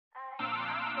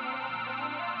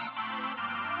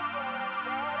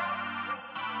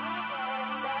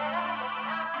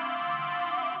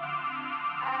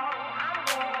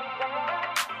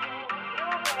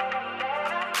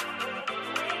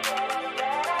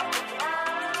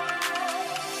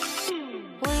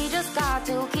got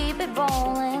to keep it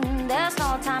rolling. There's no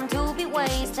time to be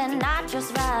wasting. I'd just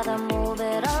rather move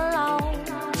it alone.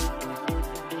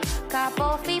 Got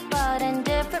both feet but in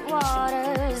different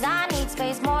waters. I need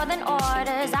space more than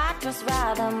orders. I'd just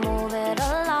rather move it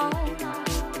alone.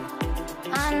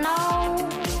 I know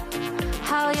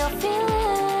how you're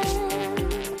feeling,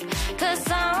 'cause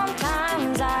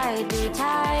sometimes I do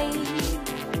tight.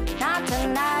 Not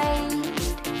tonight.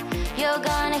 You're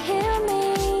gonna hear me.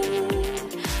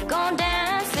 Gonna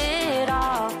dance it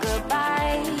off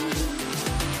goodbye.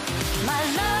 My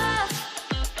love,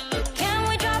 can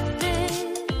we drop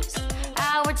this?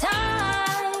 Our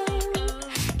time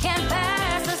can't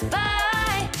pass us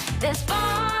by. This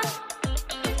bond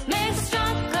makes us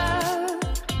stronger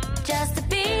just to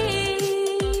be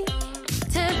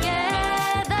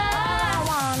together. All I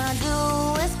wanna do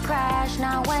is crash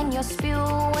now when you're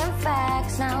spewing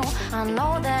facts. Now I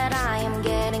know that I am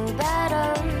getting better.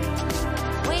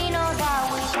 We know that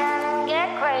we can get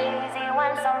crazy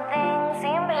when some things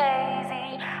seem hazy.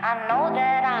 I know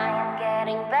that I am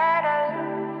getting better.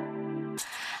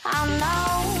 I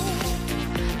know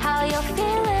how you're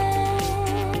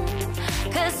feeling,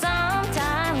 'cause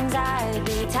sometimes I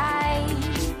do tight.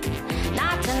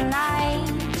 Not tonight.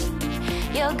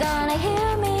 You're gonna hear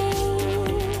me.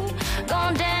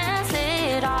 Gonna dance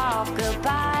it off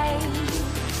goodbye.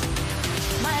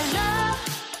 My love,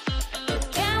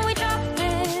 can we drop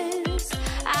this?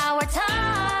 Our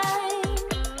time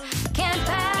can't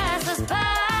pass us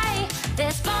by.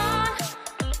 This bond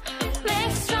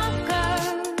makes us stronger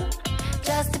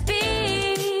just to be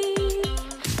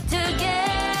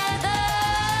together.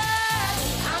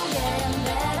 I'm getting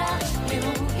better,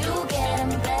 you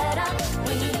getting better.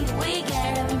 We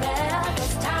getting better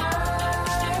this time.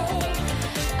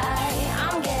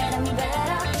 I'm getting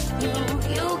better,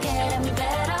 you getting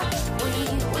better.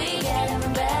 We getting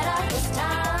better this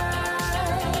time.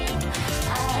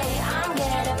 I'm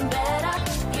getting better,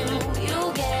 you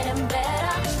getting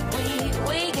better.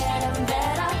 We getting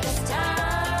better this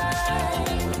time.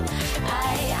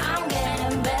 I'm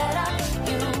getting better,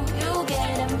 you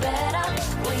getting better.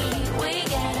 We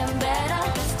getting better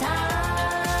this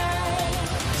time.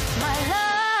 My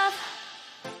love,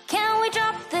 can we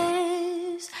drop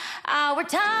this? Our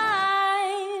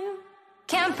time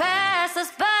can't pass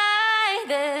us by.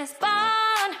 This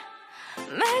bond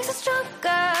makes us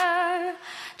stronger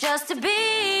just to be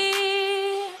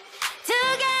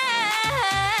together.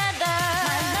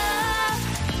 My love,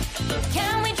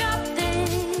 can we drop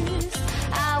this?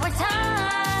 Our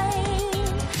time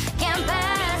can't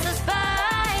pass us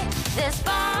by. This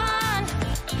bond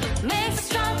makes us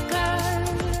stronger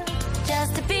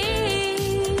just to be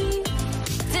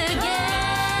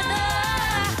together.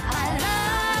 I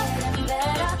love,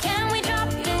 can we drop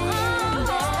this?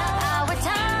 Our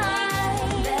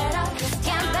time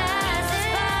can't pass us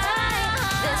by.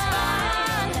 This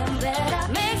bond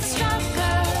makes us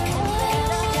stronger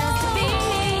just to be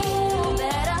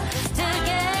together.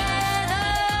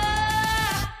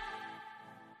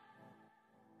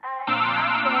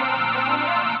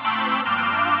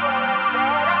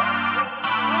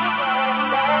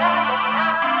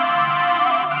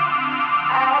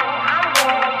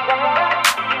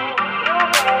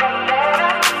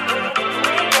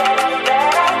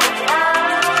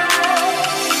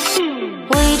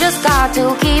 We just got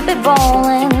to keep it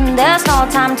rolling. There's no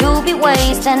time to be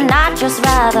wasting. I'd just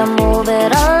rather move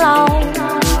it alone.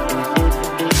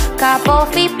 Got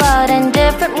both feet but in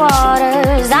different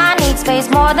waters. I need space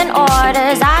more than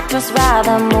orders. I'd just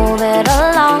rather move it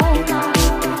alone.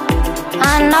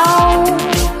 I know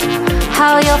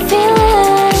how you're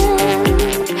feeling,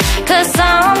 'cause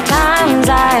sometimes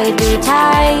I do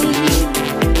tight.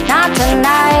 Not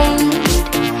tonight.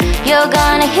 You're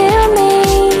gonna hear me.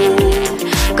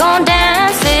 Gonna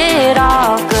dance it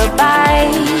off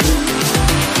goodbye.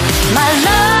 My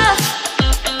love,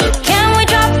 can we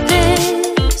drop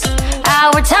this?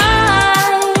 Our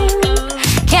time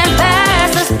can't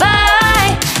pass us by.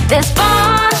 This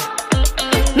bond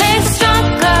makes us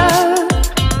stronger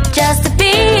just to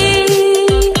be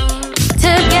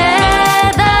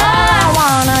together. All I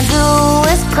wanna do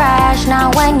is crash now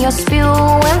when you're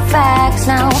spewing facts.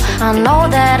 Now I know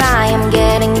that I am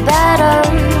getting better.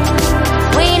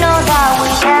 We know that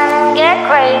we can get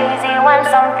crazy when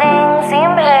some things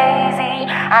seem hazy.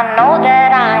 I know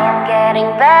that I am getting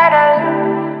better.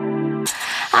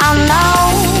 I know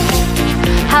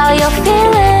how you're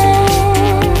feeling,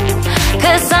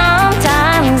 'cause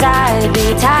sometimes I do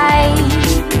tight.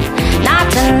 Not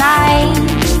tonight.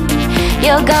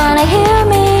 You're gonna hear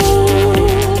me.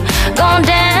 Gonna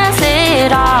dance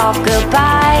it off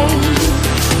goodbye.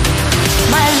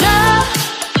 My love,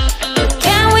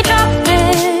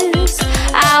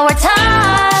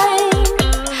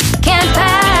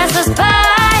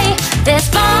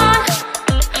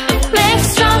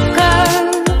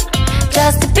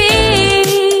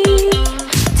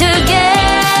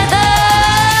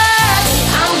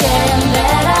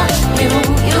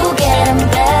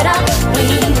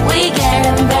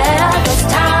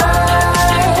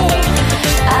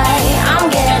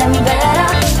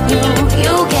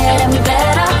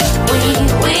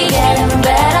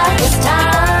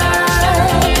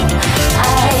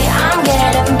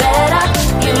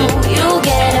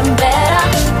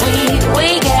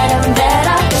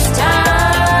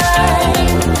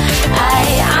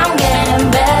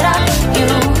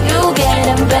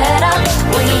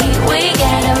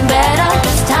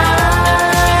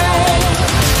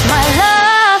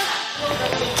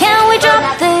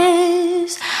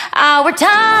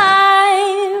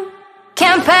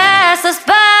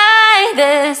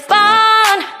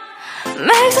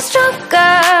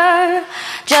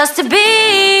 just to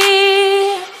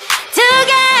be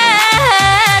together.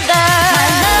 My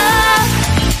love,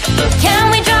 can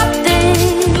we drop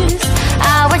this?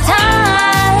 Our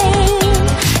time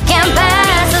can't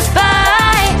pass us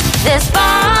by. This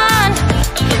bond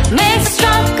makes us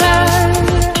stronger,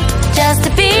 just to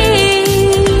be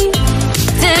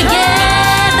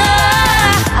together.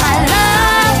 I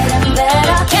love,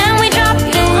 can we drop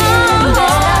this?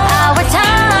 Our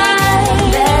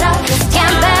time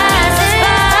can't pass us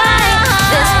by.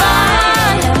 This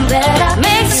bond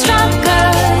makes us stronger,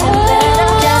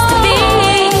 just to be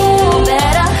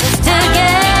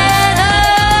together.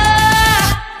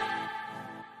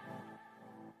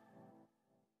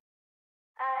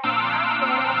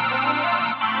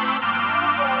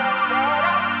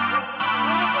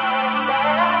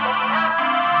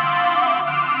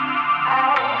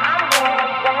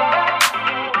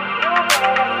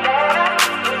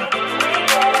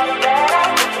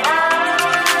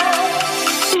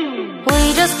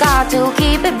 We just got to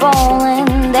keep it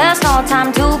rolling. There's no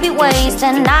time to be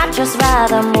wasting. I'd just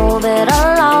rather move it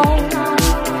along.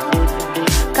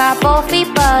 Got both feet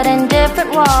but in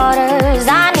different waters.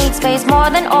 I need space more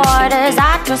than orders.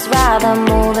 I'd just rather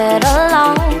move it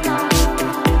along.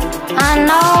 I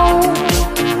know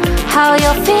how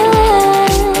you're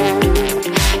feeling,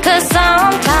 'cause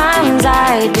sometimes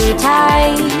I do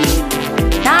tight.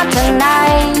 Not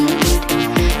tonight,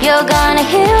 you're gonna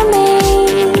hear me.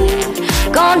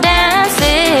 Gon' dance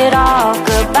it off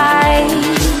goodbye.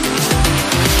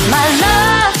 My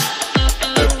love,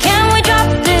 can we drop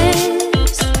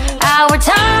this? Our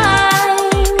time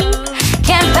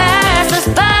can't pass us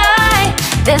by.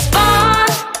 This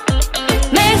bond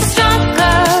makes us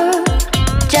stronger,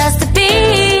 just to be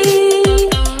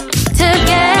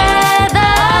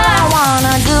together. All I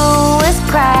wanna do is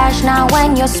crash now when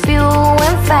you're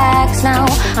spewing facts. Now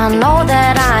I know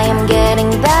that I am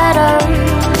getting better.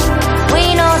 We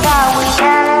know that we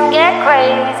can get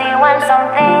crazy when some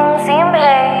things seem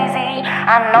hazy.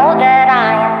 I know that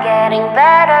I am getting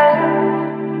better.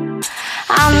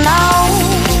 I know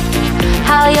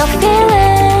how you're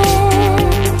feeling,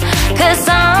 'cause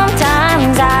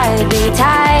sometimes I be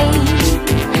tight.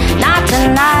 Not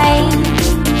tonight,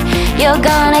 you're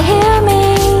gonna hear me.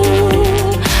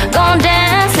 Gon'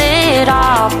 dance it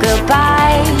off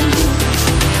goodbye.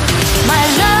 My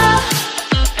love,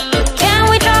 can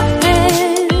we drop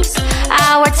this?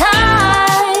 Our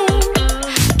time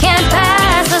can't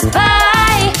pass us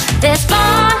by. This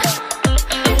bond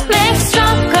makes us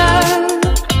stronger,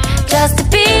 just to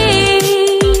be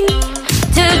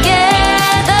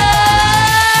together.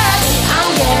 I'm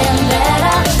getting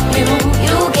better,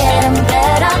 you getting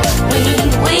better. We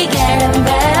getting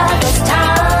better this time.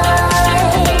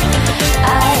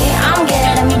 I'm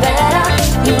getting better,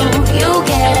 you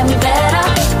getting better.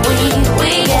 We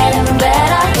getting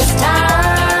better this time.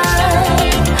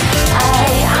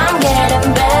 I'm getting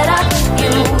better,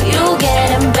 you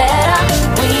getting better.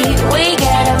 We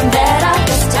getting better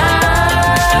this time.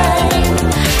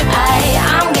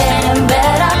 I'm getting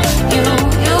better, you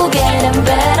getting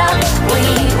better.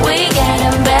 We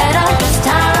getting better this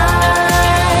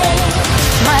time.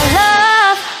 My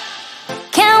love,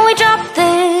 can we drop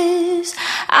this?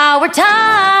 Our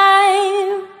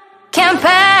time can't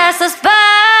pass us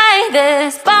by.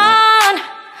 This bond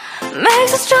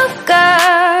makes us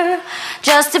stronger,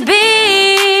 just to be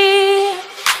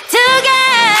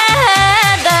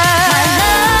together. My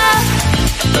love,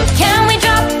 can we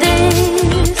drop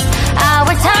this?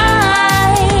 Our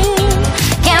time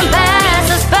can't pass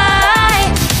us by.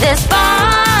 This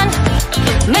bond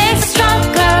makes us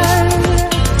stronger,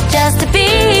 just to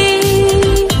be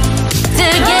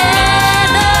together.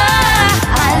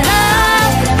 I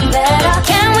love,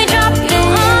 can we drop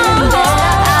this?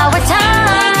 Our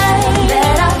time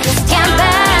can't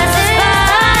pass us by.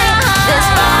 This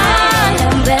bond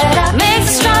makes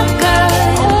us stronger,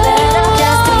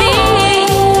 just to be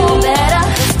together.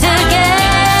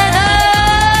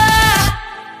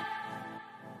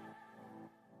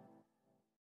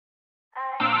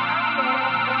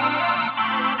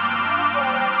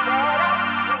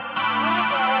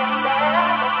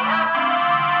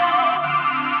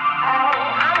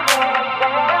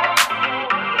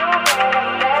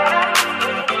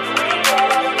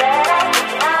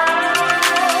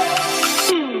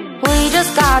 We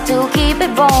just got to keep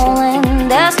it rolling.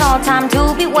 There's no time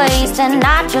to be wasting.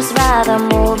 I'd just rather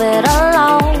move it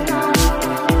along.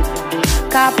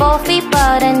 Got both feet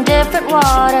but in different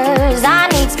waters. I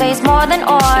need space more than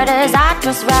orders. I'd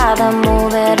just rather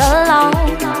move it along.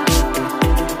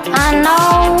 I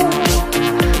know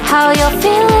how you're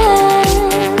feeling,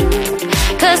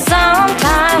 'cause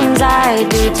sometimes I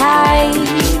do tight.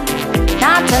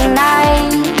 Not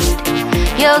tonight.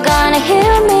 You're gonna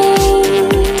hear me.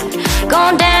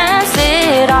 Gonna dance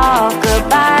it off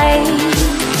goodbye.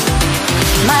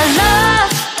 My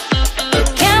love,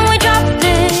 can we drop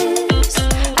this?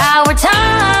 Our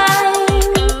time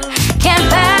can't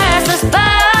pass us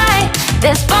by.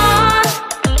 This bond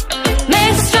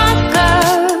makes us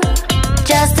stronger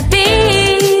just to be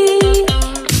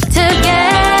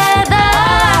together.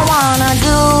 All I wanna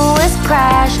do is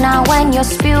crash now when you're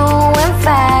spewing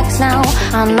facts. Now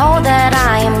I know that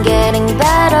I am getting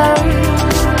better.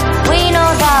 We know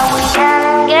that we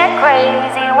can get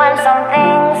crazy when some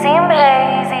things seem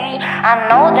hazy. I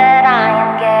know that I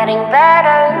am getting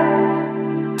better.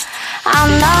 I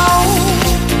know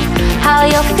how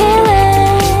you're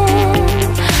feeling,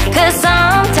 'cause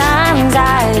sometimes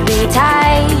I'd be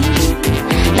tight.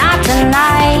 Not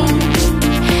tonight.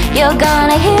 You're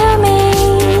gonna hear me.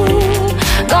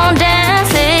 Gonna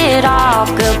dance it off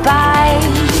goodbye.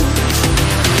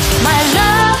 My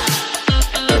love,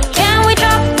 can we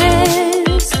drop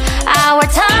this? Our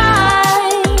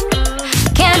time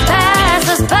can't pass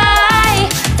us by.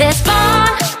 This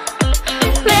bond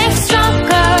makes us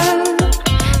stronger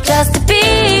just to be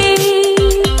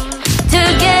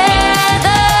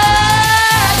together.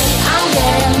 I'm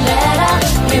getting better,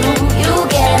 you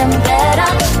getting better.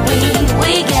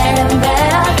 We getting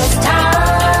better this time.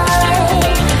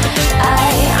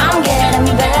 I'm getting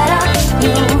better,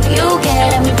 you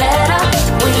getting better.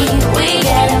 We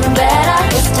getting better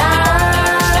this time.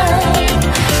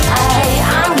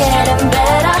 I'm getting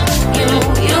better, you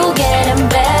getting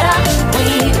better.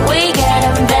 We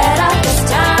getting better this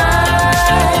time.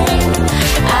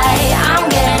 I'm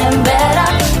getting better,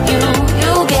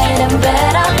 you getting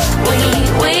better.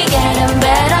 We getting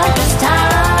better this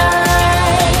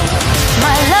time.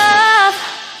 My love,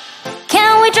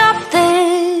 can we drop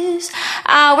this?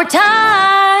 Our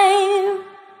time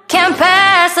can't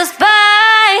pass us by.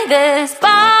 This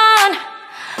bond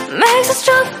makes us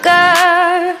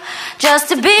stronger just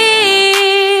to be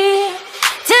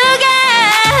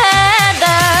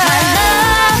together. My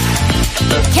love,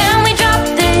 can we drop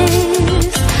this?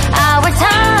 Our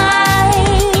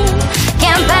time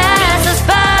can't pass us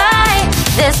by.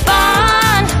 This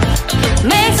bond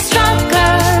makes us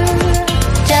stronger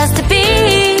just to be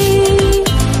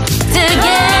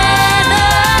together.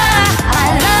 I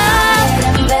love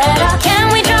better. Can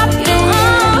we drop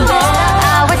this?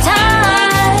 Our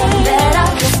time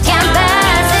can't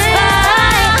pass us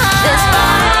by. This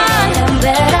bond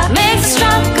makes us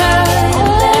stronger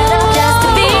just to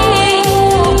be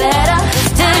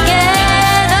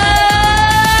together.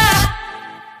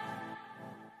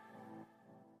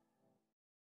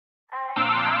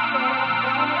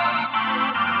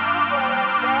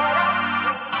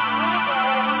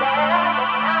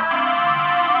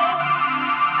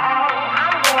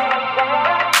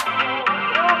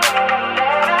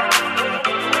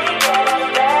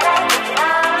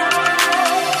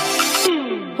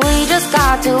 We just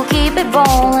got to keep it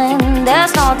rolling.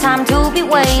 There's no time to be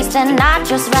wasting. I'd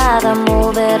just rather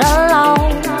move it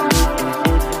along.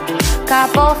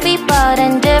 Got both feet but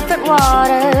in different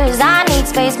waters. I need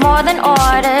space more than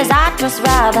orders. I'd just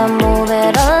rather move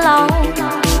it along.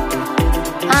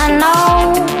 I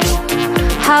know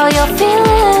how you're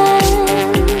feeling,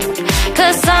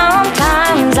 'cause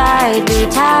sometimes I'd be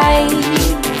tight.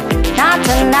 Not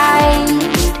tonight.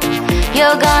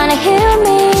 You're gonna hear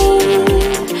me.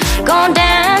 Gonna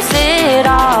dance it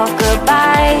off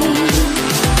goodbye.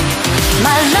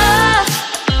 My love,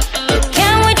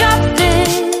 can we drop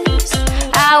this?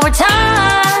 Our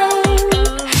time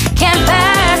can't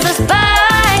pass us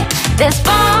by. This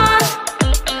bond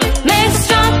makes us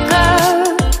stronger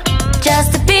just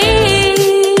to be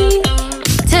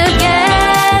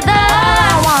together. All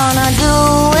I wanna do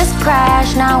is crash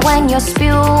now when you're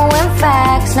spewing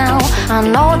facts. Now I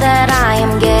know that I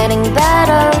am getting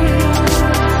better.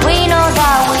 We know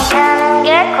that we can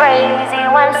get crazy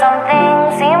when some things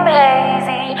seem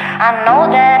hazy. I know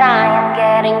that I am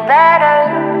getting better.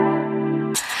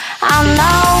 I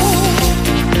know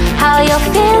how you're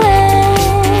feeling,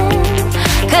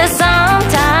 'cause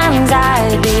sometimes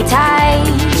I'd be tight.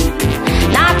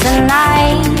 Not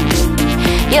tonight.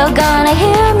 You're gonna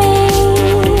hear me.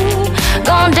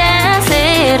 Gonna dance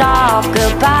it off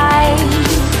goodbye.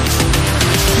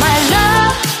 My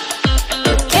love,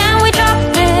 can we drop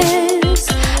this?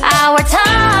 Our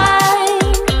time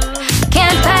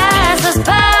can't pass us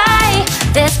by.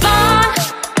 This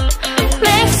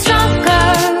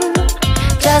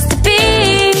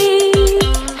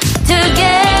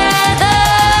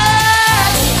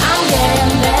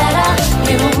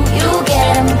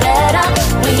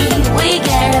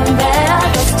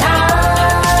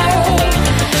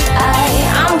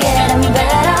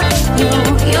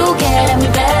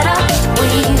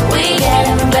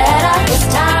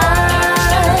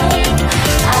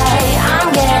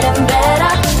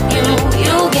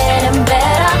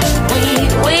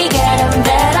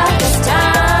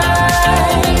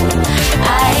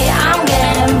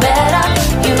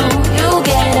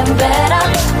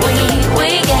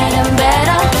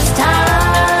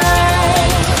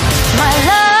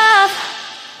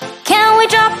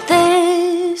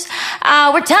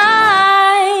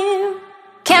time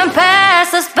can't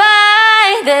pass us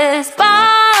by. This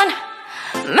bond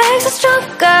makes us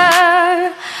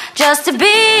stronger just to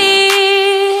be